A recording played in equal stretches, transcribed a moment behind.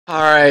All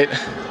right,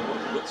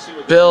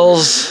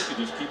 Bills,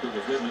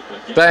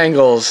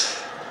 Bengals,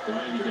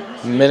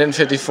 minute and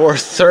 54,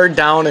 third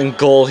down and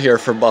goal here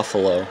for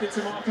Buffalo.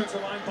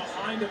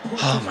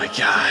 Oh my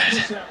God.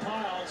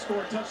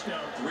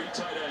 Three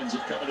tight ends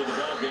have come into the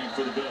ball game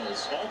for the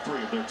Bills. All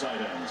three of their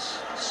tight ends,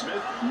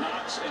 Smith,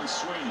 Knox, and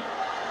Sweeney.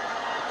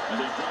 And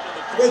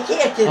they can't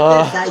get this.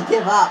 I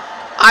give up.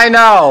 I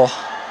know.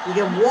 You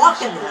can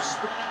walk in them.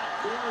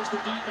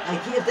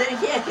 If they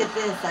can't get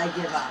this, I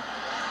give up.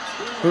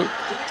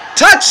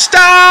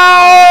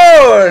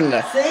 Touchdown!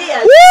 See,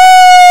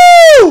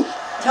 Woo!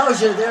 Told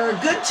you they're a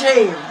good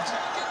team.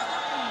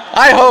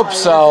 I hope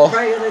so.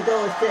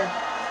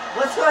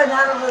 What's going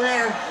on over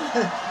there?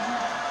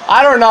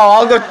 I don't know.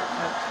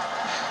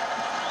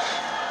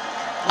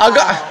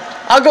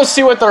 I'll go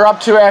see what they're up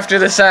to after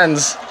this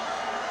ends.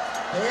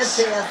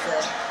 Fantastic.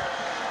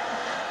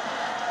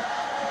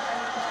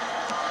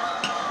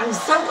 I'm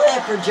so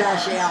glad for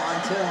Josh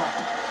Allen too.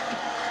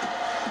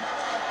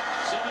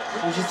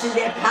 Did you see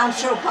that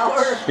poncho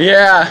power?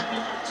 Yeah.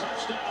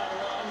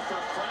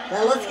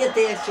 Now let's get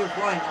the extra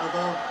point,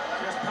 although.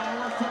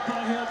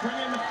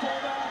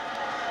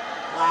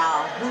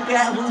 Wow.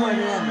 Who went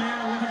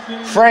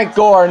in? Frank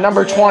Gore,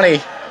 number 20. I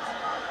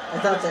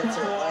thought that's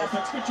it.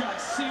 That's good job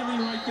sealing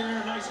right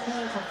there. Nice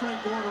hole for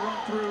Frank Gore to run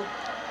through.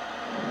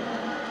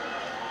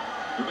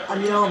 I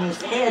mean,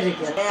 almost had to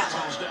get that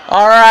one.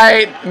 All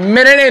right,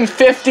 minute and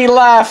 50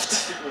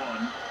 left.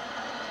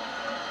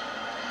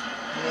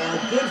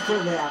 Yeah, good for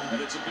them.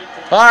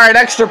 All right,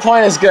 extra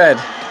point is good.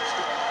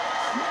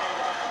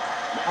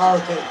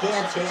 Okay,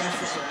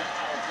 fantastic.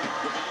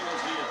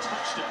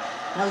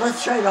 Now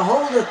let's try to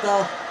hold it,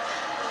 though.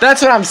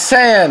 That's what I'm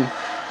saying.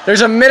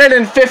 There's a minute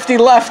and 50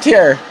 left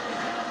here.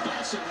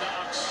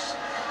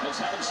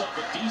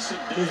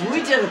 Because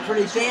we did it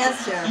pretty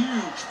fast here.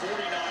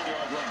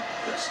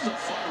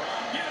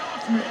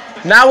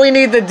 Now we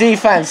need the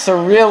defense to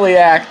really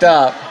act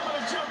up.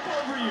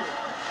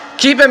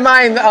 Keep in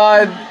mind,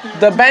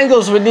 the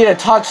Bengals would need a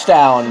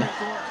touchdown.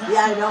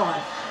 Yeah, I know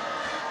it.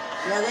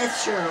 Yeah,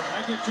 that's true.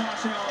 I give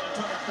Josh Allen a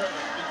ton of credit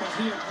because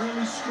he had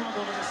really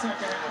struggled in the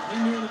second half. He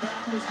knew in the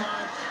back of his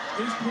mind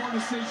his poor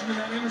decision in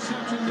that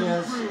interception.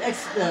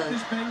 Yes,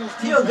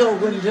 field goal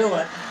wouldn't do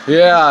it.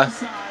 Yeah.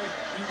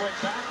 He went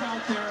back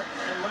out there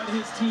and led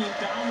his team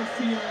down the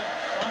field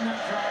on that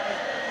drive.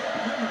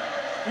 Remember,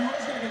 he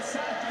was going to get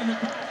sacked in the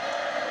back.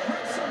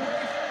 Rips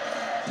away,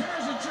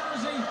 tears a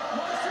jersey,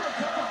 runs through a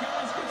couple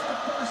guys, gets the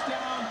first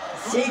down.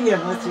 Senior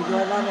must be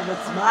going out of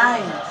its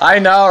mind. I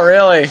know,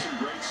 really.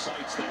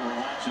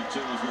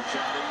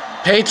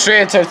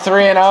 Patriots are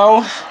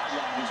 3-0.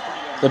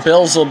 The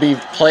Bills will be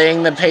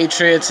playing the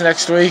Patriots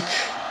next week.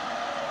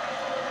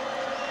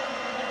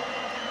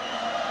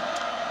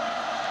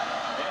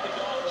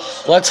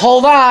 Let's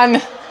hold on.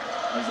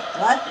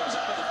 What?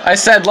 I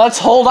said, let's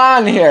hold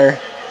on here.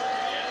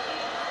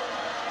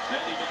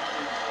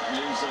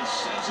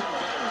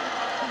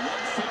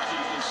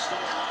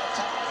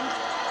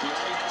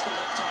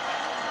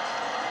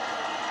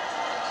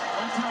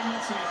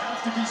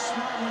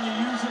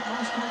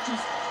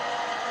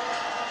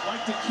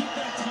 To keep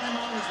that time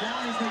out as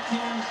long as they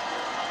can.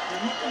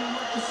 They're looking to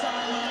work the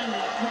sideline.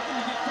 They're looking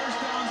to get first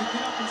downs and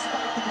get up and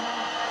spike the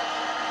ball.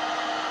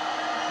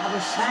 How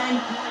much time?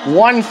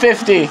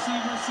 150.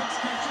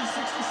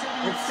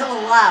 It's still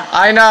a lot.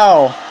 I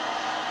know.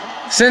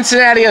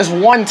 Cincinnati has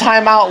one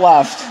timeout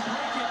left.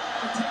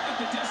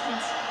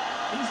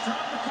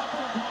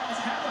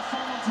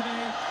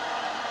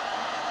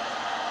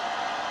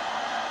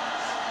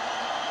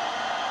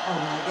 Oh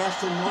my gosh,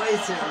 the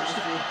noise here must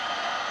be.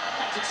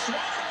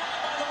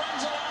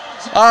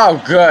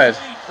 Oh, good.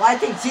 Well, I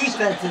think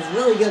defense is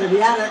really going to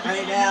be on it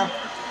right now.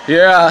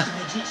 Yeah.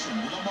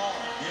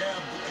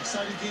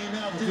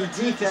 The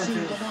defense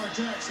is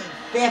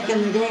back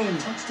in the game.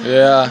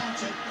 Yeah.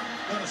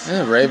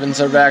 The Ravens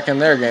are back in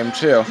their game,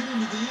 too.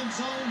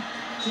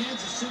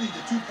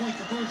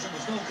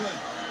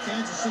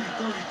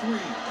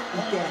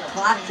 Get that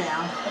clock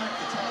down.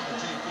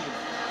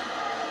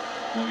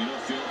 Well, you know,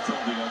 the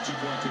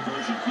two-point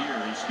conversion here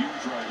is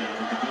huge right now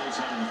that the Bills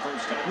had in the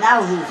first half. Now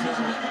who's Because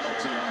of the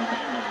penalty on the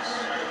Bengals.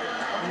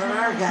 One of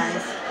our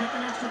guys. Pick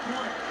an extra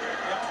point.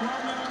 They have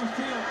 12 men on the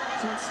field,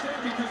 so instead,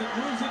 because it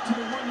moves it to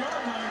the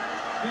 1-yard line,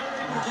 they're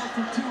able to go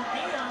for two,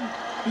 and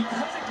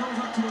because it goes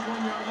up to the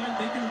 1-yard line,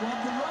 they can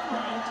rub the run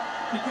route,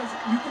 because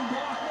you can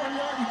block 1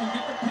 yard, you can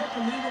get the pick,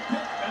 a legal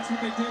pick. That's what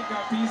they did,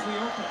 got Beasley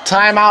open.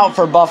 Timeout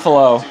for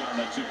Buffalo.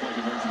 That two-point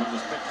conversion was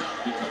picked up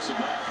because of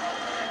that.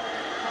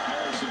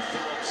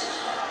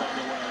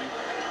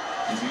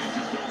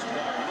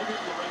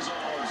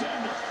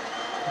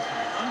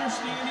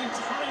 Understanding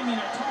timing,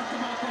 I talked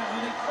about that, how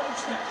they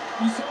coached that.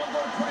 You saw him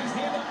go put his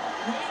hand up,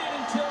 waited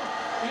until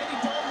Andy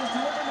Dalton was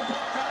delivering the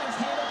ball, got his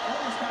hand up,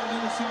 almost got an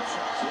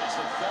interception. So that's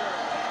the third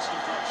pass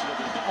deflection of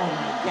the day. Oh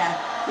my God.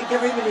 I think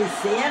everybody's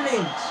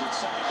standing.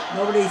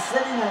 Nobody's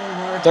sitting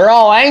anymore. They're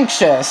all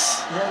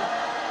anxious.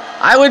 Yeah.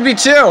 I would be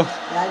too.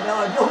 Yeah, I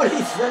know.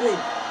 Nobody's sitting.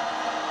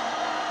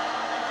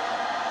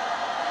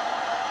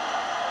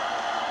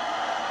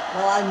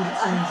 Well,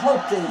 I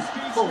hope they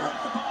pull it.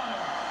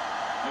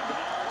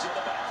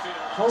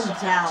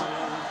 Hometown.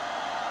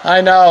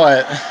 I know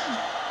it.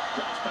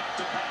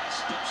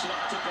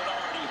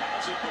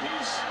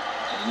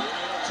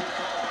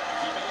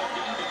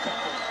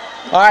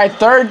 All right,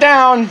 third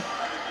down.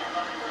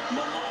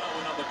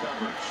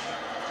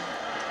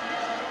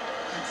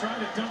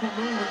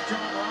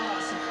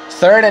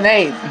 Third and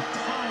 8.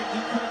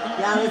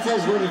 Yeah, this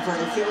is waiting for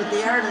it. See what the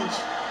yardage.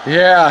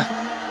 Yeah.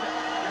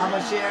 How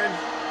much yards?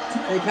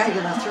 They probably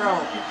gonna throw.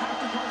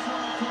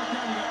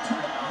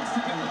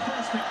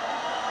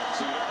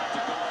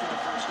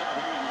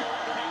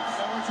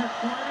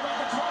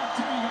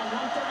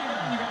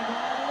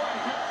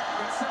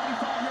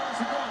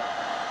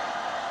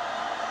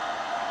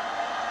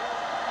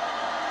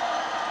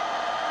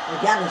 They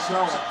gotta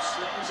throw it.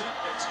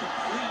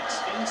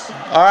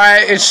 All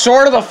right, it's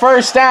short of the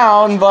first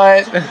down,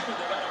 but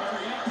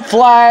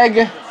flag.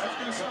 Did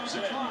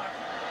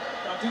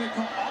they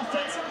call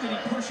offensive? Did he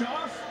push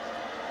off?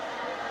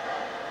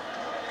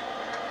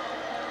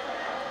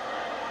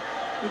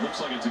 It looks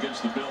like it's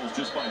against the Bills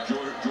just by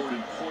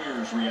Jordan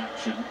Poyer's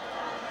reaction.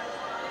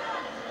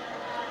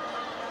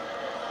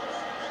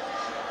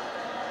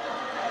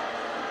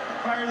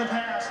 Fire the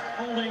pass,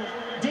 holding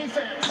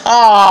defense.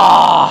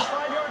 Ah.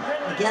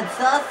 Against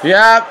us?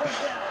 Yep.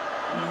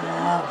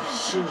 Oh,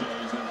 shoot.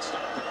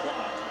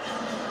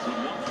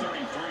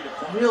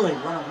 Really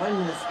want to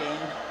win this game.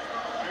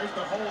 There's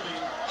the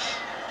holding.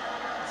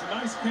 It's a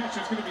nice pitch.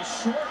 It's going to be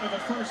short of the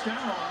first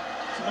down.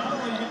 So not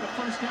only you get the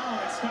first down,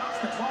 it stops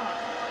the clock.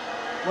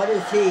 What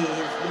is he? He's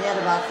mad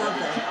about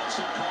something.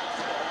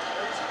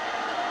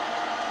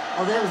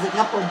 Oh, there was a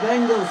couple of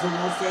Bengals in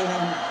this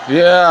game.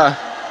 Yeah.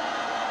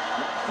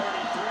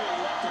 1:33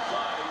 left to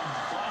play.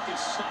 Clock is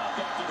stopped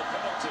after the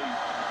penalty.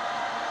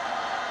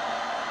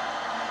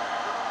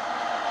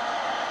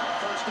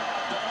 First down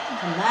done.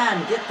 Come on,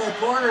 get the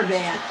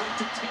quarterback.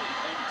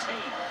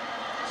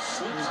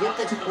 Get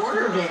the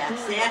quarterback.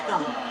 Sack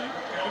him.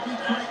 Gotta be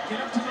quick. Get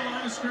up to the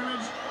line of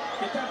scrimmage.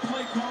 Get that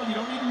play called. You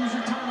don't need to use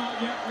your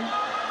timeout yet.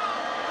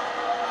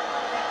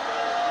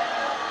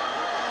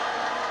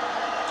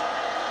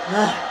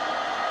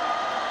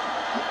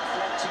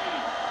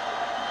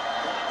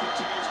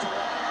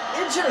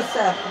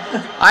 Intercept.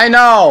 I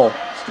know.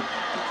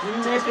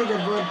 Might be the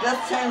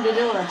best time to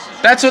do it.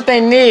 That's what they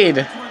need.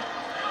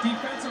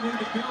 Defensively,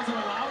 the Bills are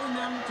allowing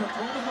them to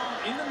throw the ball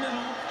in the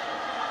middle,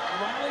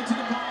 rally to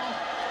the ball,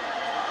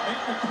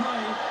 make the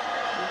play.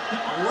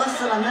 Less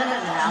than a minute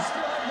and a half.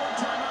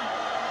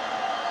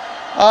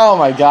 Oh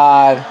my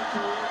God.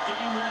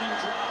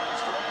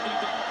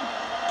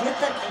 Get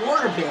the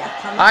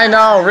quarterback. Come I on.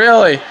 know,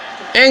 really.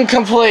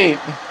 Incomplete.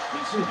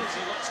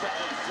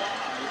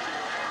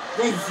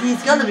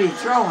 He's going to be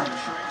throwing.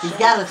 He's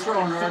got to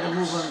throw in order to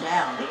move him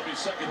down.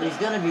 He's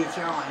going to be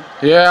throwing.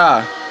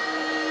 Yeah.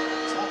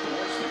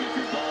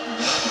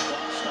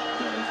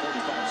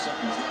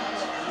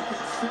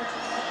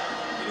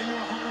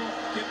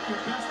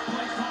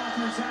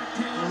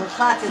 Well, the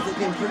clock is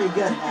looking pretty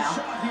good now.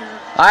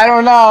 I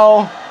don't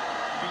know.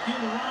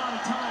 Begin to run out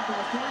of time, but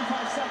with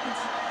 35 seconds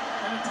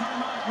and a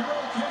timeout, you're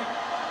okay.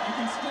 You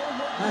can still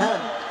work the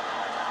ball.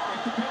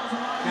 If the Bills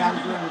allow you Crowd's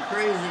to do going that.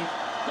 crazy.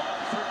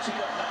 13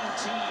 of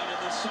 19 in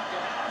the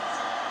second half.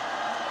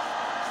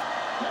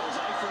 That was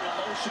Eifert in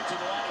motion to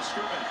the line of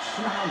scrimmage.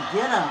 Come on,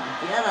 get him.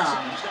 Get him.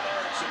 He's got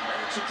Erickson.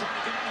 Erickson trying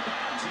to get out of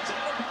bounds. He's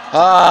out of bounds.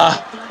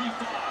 Ah.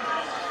 35.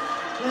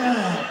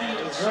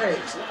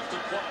 Great. Left to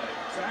play.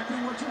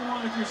 Exactly what you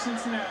want if you're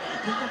Cincinnati. You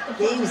pick up the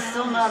Game's first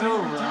still down, not you save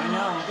over, your I timeout,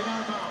 know. Get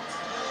out of bounds.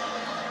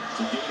 It's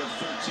a gain of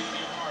 13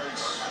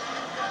 yards.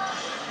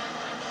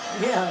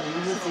 Yeah, you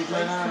just keep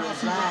running out of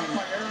his mind.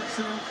 By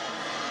Erickson.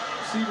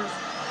 Receivers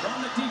run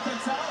the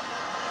defense out.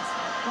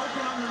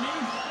 Open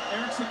underneath.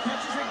 Erickson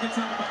catches it, gets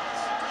out of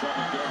bounds.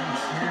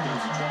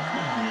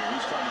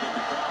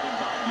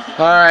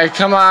 All right,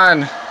 come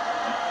on.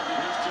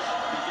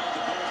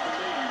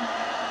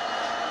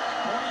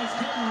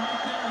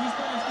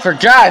 For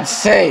God's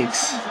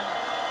sakes.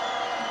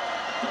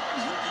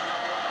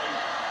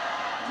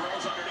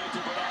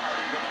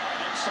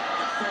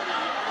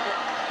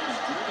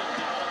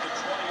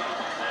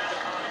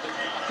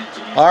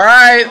 All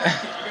right. You got to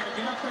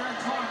get up there and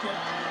clock it.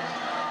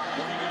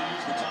 When are you going to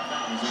use the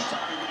timeout? Is there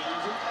time you're going to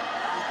use it?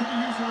 You could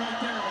have used it right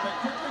there, but they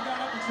quickly got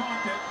up and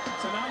clocked it.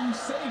 So now you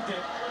saved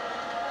it,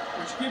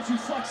 which gives you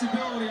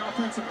flexibility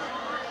offensively.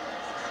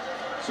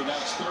 So now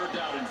it's third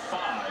down and 5.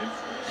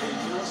 Hey,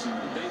 listen,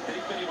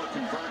 they've been able to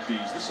convert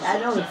these. This is I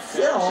know it's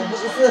still Or you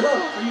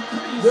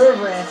could have used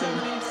nerve-wracking.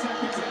 7, 8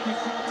 seconds if you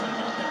call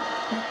timeout there.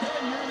 But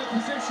then you're in a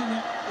position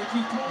that if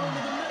you throw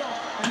into the middle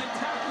and then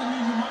tackling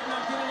you might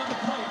not get another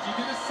play. If you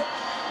get a sack,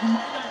 you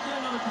might not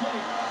get another play.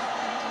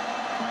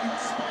 By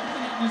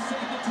spiking it, you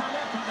save the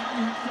timeout, but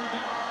now you have third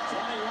down.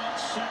 21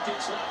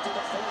 seconds left in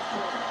the fourth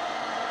quarter.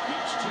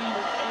 Each team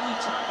with any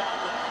timeout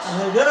left. And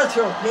they're going to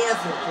throw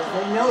passes because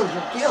they know it's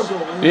a field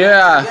goal.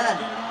 Yeah. Good.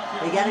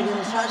 They got to get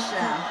a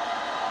touchdown.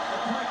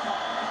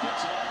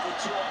 Gets it off with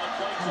 2 on the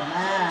play. Come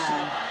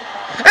on.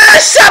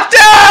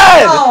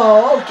 Intercepted!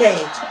 Oh, okay.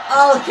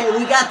 Okay,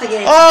 we got the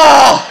game.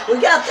 Oh!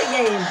 We got the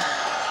game.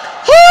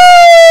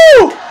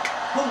 Woo!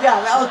 Who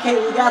got it? Okay,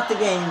 we got the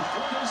game.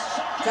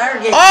 It's our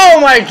game. Oh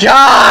my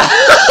God!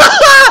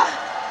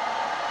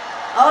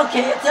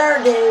 Okay, it's our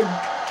game.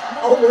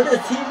 Oh, what is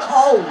he?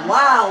 Oh,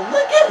 wow.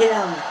 Look at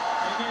him.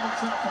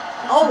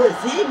 Oh, is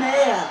he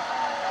mad?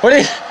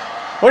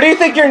 What do you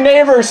think your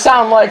neighbors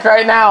sound like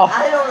right now?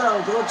 I don't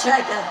know. Go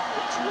check it.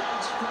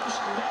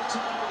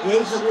 He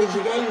hates to leave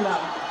the game now.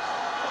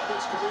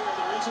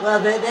 Well,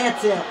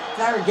 that's it. It's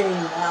our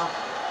game now.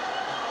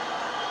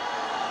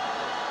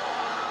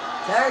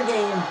 It's our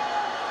game.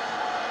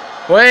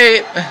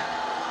 Wait.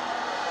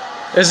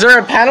 Is there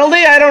a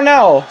penalty? I don't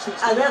know.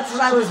 That's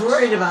what I was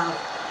worried about.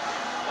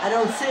 I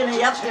don't see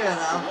any up there,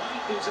 though.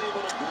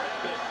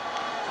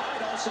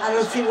 I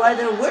don't see why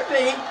there would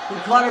be. He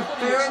caught it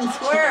fair and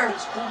square.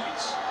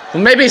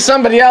 Well, maybe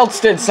somebody else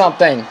did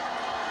something.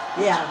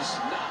 Yeah.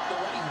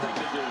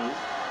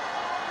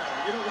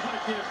 You don't want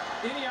to give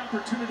any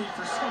opportunity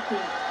for something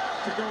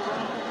to go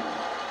wrong.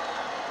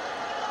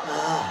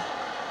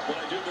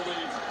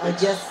 I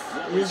guess,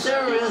 is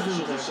there or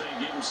isn't there?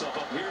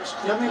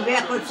 Coming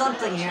back with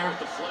something here.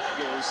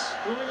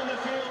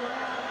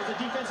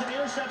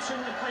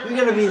 You're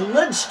going to be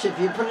lynched if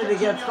you put it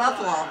against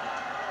Buffalo.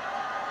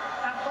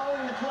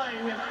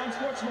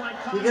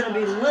 You're going to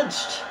be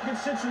lynched.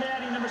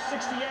 Cincinnati, number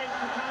 68,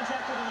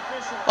 contact with an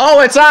official.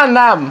 Oh, it's on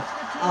them.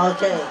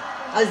 Okay.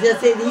 I was going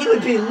to say that he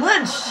would be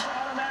lynched.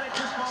 Automatic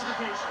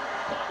disqualification.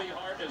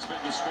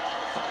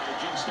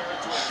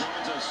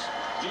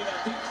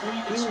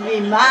 He would be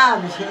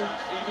mobbed.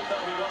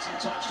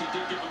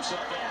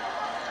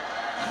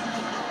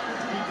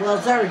 Well,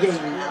 it's our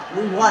game now.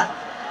 We won.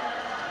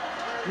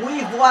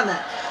 We've won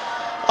it.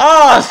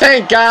 Oh,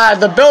 thank God.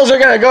 The Bills are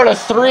going to go to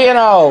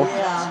 3-0.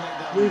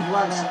 Yeah, we've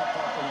won it.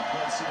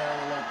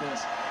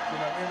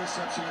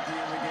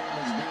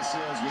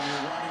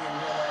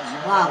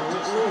 Wow,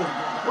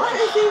 what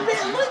is he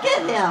been? Look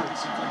at him.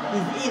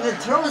 He even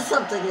throws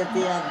something at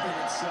the end.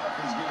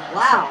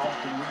 Wow.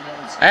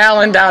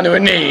 Allen down to a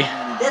knee.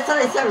 That's what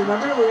I said.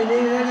 Remember we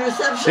need an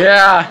interception?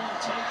 Yeah.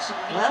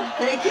 Well,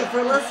 thank you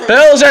for listening.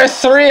 Bills are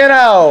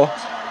 3-0.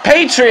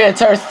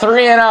 Patriots are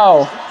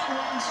 3-0.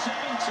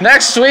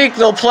 Next week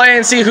they'll play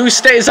and see who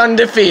stays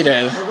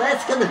undefeated. Well,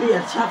 that's going to be a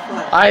tough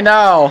one. I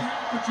know.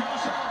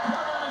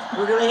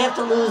 We're going to have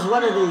to lose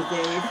one of these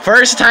days.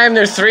 First time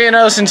they're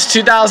 3-0 since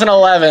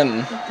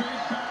 2011.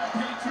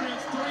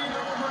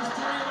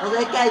 Well,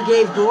 that guy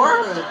gave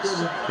Gore.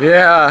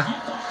 Yeah.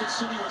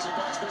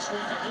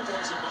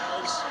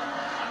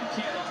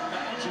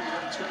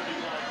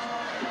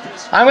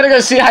 I'm going to go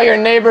see how your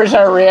neighbors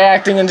are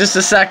reacting in just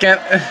a second.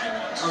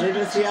 Oh, they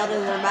must be out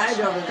of their mind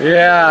over there.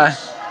 Yeah.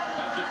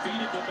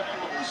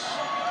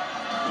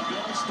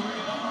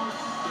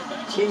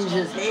 Change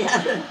his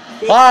hand.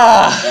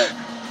 Ah,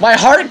 my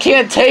heart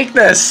can't take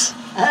this.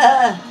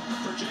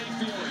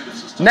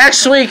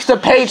 Next week, the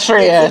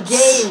Patriots.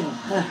 It's a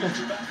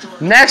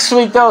game. Next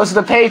week, though, is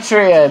the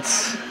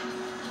Patriots.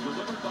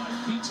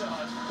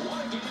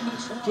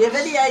 Do you have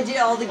any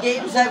idea all the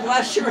games I've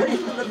watched already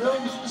for the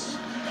Bills?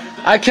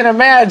 I can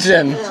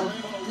imagine. Yeah.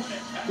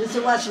 Used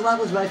to watch a lot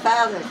with my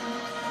father.